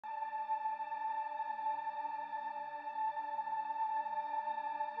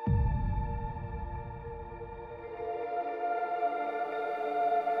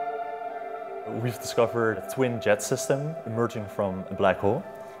We've discovered a twin jet system emerging from a black hole,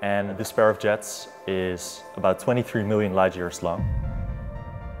 and this pair of jets is about 23 million light years long.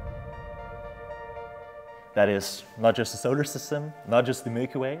 That is not just the solar system, not just the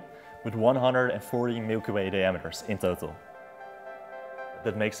Milky Way, but 140 Milky Way diameters in total.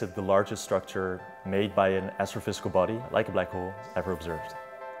 That makes it the largest structure made by an astrophysical body, like a black hole, ever observed.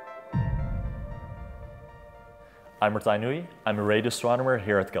 I'm Martijn Nui. I'm a radio astronomer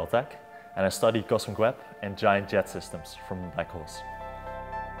here at Caltech, and I study cosmic web and giant jet systems from black holes.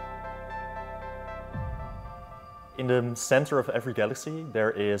 In the center of every galaxy,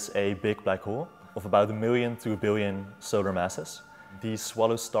 there is a big black hole of about 1 million to 1 billion solar masses. These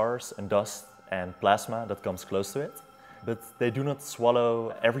swallow stars and dust and plasma that comes close to it, but they do not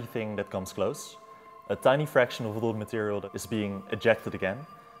swallow everything that comes close. A tiny fraction of all the material is being ejected again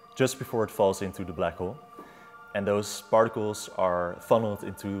just before it falls into the black hole. And those particles are funneled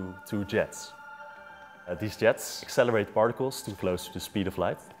into two jets. These jets accelerate particles too close to the speed of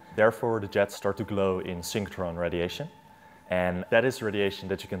light. Therefore, the jets start to glow in synchrotron radiation. And that is radiation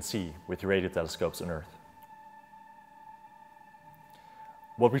that you can see with your radio telescopes on Earth.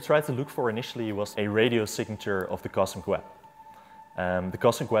 What we tried to look for initially was a radio signature of the cosmic web. The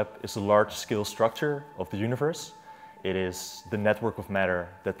cosmic web is a large-scale structure of the universe. It is the network of matter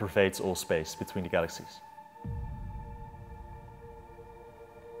that pervades all space between the galaxies.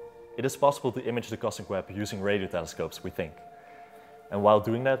 It is possible to image the cosmic web using radio telescopes, we think. And while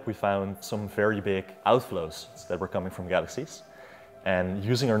doing that, we found some very big outflows that were coming from galaxies. And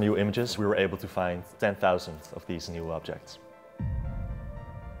using our new images, we were able to find 10,000 of these new objects.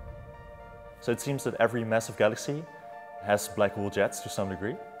 So it seems that every massive galaxy has black hole jets to some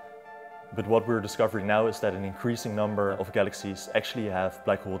degree. But what we're discovering now is that an increasing number of galaxies actually have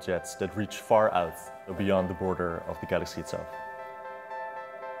black hole jets that reach far out beyond the border of the galaxy itself.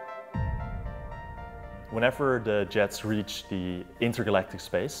 Whenever the jets reach the intergalactic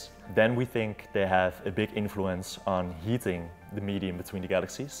space, then we think they have a big influence on heating the medium between the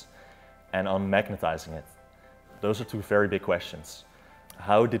galaxies and on magnetizing it. Those are two very big questions.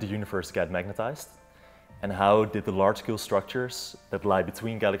 How did the universe get magnetized? And how did the large-scale structures that lie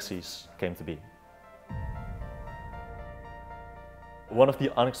between galaxies came to be? One of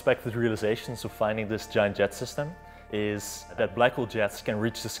the unexpected realizations of finding this giant jet system is that black hole jets can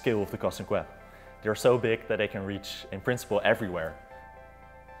reach the scale of the cosmic web. They're so big that they can reach, in principle, everywhere.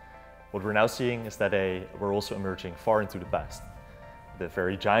 What we're now seeing is that they were also emerging far into the past. The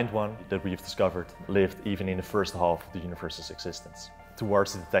very giant one that we've discovered lived even in the first half of the universe's existence,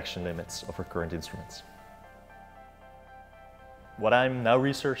 towards the detection limits of our current instruments. What I'm now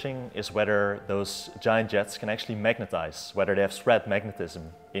researching is whether those giant jets can actually magnetize, whether they have spread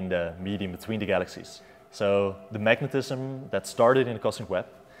magnetism in the medium between the galaxies. So the magnetism that started in the cosmic web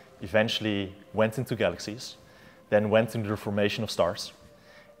eventually went into galaxies, then went into the formation of stars.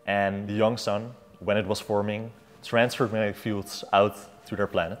 And the young sun, when it was forming, transferred magnetic fields out to their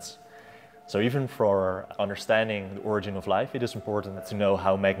planets. So even for understanding the origin of life, it is important to know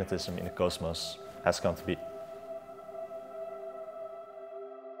how magnetism in the cosmos has come to be.